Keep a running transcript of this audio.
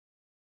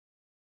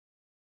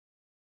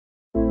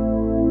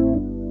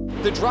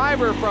the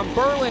driver from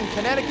Berlin,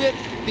 Connecticut,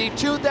 the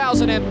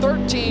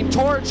 2013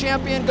 Tour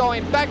champion,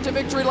 going back to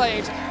victory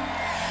lanes.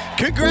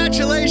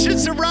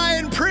 Congratulations to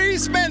Ryan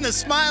Preece. Man, the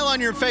smile on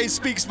your face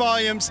speaks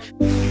volumes.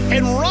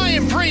 And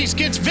Ryan Preece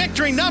gets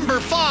victory number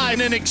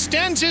 5 and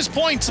extends his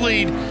points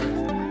lead.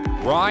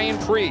 Ryan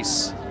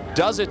Preece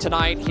does it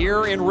tonight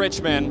here in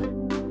Richmond.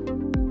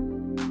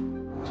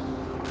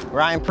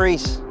 Ryan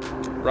Preece.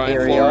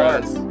 Ryan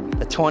Flores.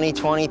 The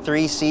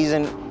 2023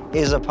 season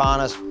is upon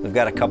us. We've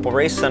got a couple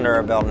races under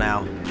our belt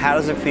now. How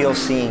does it feel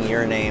seeing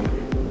your name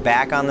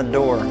back on the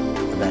door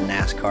of that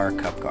NASCAR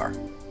Cup car?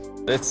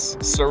 It's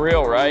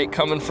surreal, right?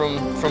 Coming from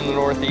the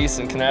Northeast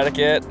in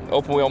Connecticut,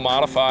 open wheel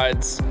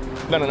modifieds,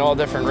 been in all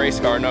different race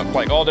car,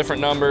 like all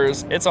different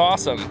numbers. It's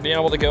awesome being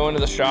able to go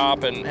into the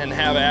shop and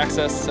have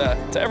access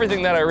to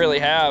everything that I really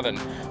have. And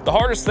the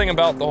hardest thing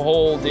about the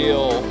whole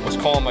deal was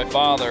calling my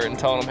father and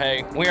telling him,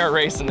 hey, we aren't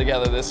racing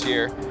together this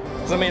year.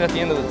 Because I mean, at the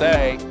end of the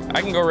day,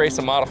 I can go race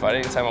a modified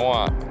anytime I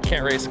want. I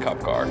can't race a cup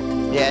car.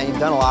 Yeah, you've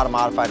done a lot of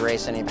modified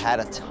racing. You've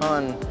had a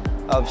ton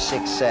of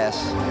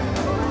success.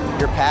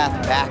 Your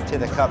path back to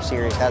the Cup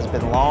Series has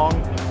been long,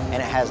 and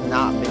it has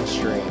not been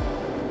straight.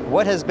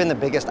 What has been the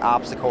biggest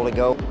obstacle to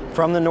go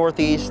from the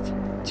Northeast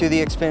to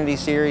the Xfinity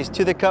Series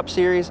to the Cup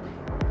Series,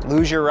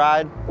 lose your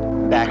ride,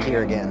 back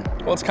here again?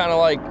 Well, it's kind of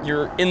like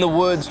you're in the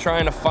woods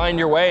trying to find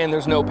your way and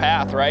there's no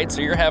path, right?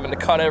 So you're having to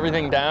cut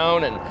everything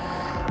down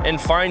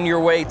and find your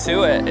way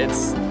to it.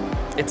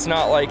 It's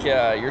not like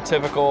your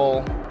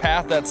typical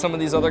path that some of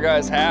these other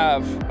guys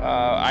have.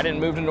 I didn't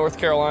move to North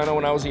Carolina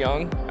when I was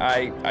young.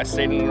 I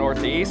stayed in the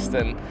Northeast,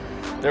 and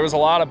there was a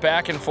lot of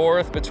back and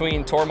forth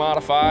between Tour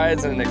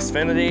Modifieds and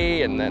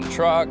Xfinity, and then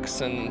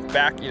trucks and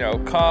back,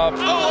 Cup.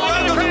 Oh,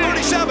 around goes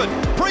the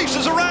 37. Preece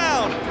is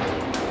around.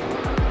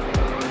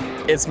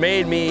 It's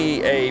made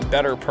me a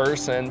better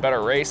person,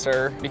 better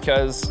racer,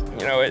 because,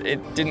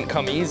 it didn't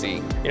come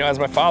easy. As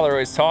my father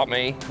always taught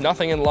me,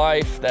 nothing in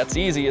life that's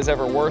easy is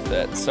ever worth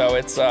it. So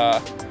it's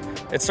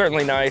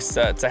certainly nice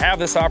to have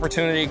this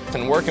opportunity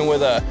and working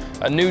with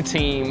a new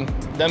team,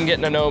 them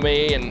getting to know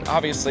me, and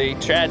obviously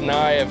Chad and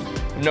I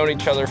have known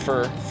each other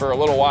for a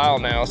little while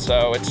now,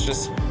 so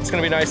it's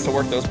gonna be nice to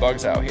work those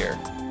bugs out here.